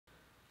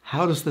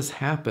How does this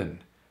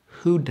happen?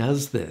 Who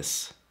does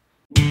this?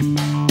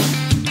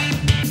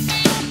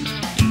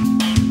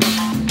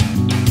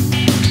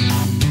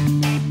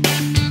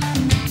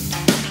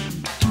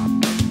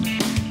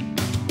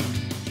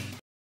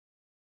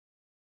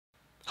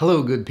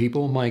 Hello, good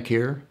people. Mike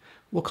here.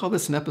 We'll call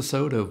this an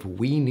episode of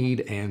We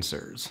Need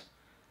Answers.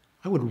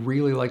 I would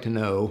really like to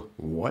know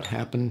what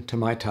happened to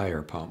my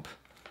tire pump.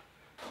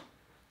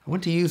 I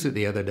went to use it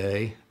the other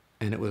day,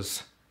 and it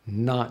was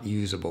not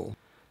usable.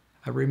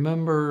 I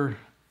remember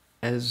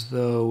as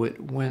though it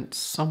went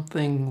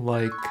something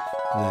like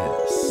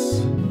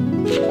this.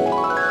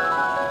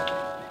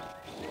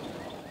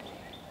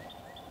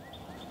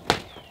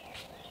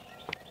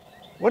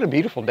 What a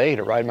beautiful day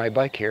to ride my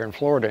bike here in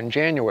Florida in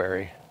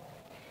January.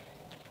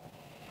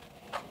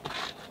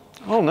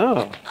 Oh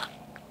no,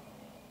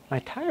 my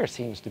tire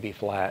seems to be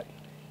flat.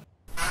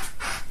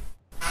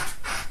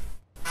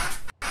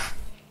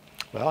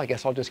 Well, I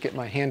guess I'll just get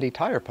my handy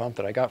tire pump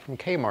that I got from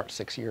Kmart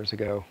 6 years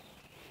ago.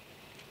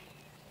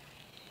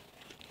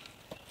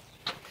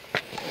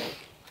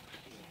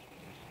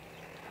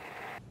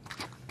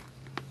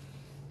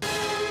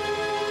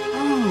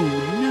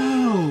 Oh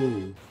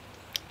no!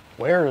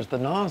 Where is the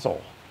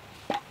nozzle?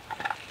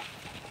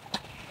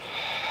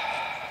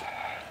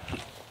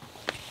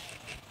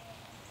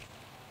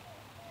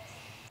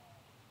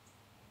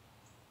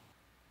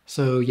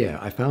 So yeah,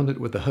 I found it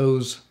with the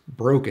hose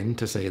broken,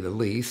 to say the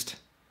least.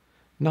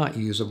 Not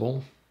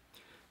usable.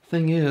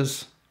 Thing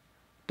is,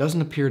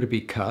 doesn't appear to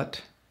be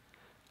cut.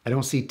 I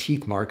don't see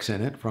teeth marks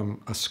in it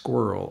from a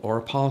squirrel or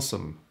a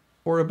possum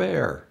or a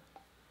bear.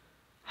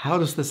 How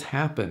does this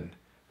happen?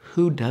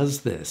 Who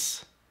does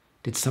this?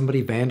 Did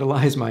somebody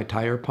vandalize my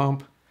tire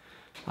pump?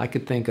 I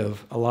could think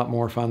of a lot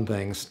more fun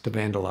things to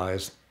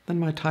vandalize than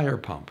my tire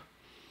pump.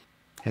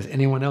 Has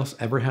anyone else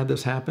ever had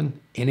this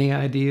happen? Any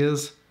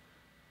ideas?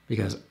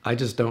 Because I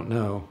just don't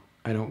know.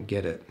 I don't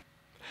get it.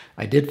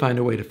 I did find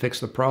a way to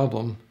fix the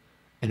problem,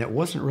 and it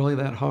wasn't really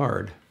that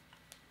hard.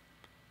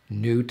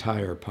 New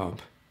tire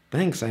pump.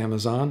 Thanks,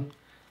 Amazon.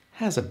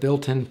 Has a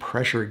built-in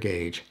pressure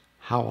gauge.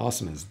 How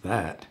awesome is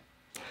that?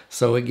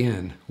 So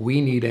again,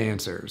 we need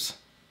answers.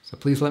 So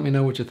please let me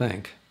know what you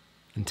think.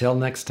 Until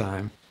next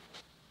time.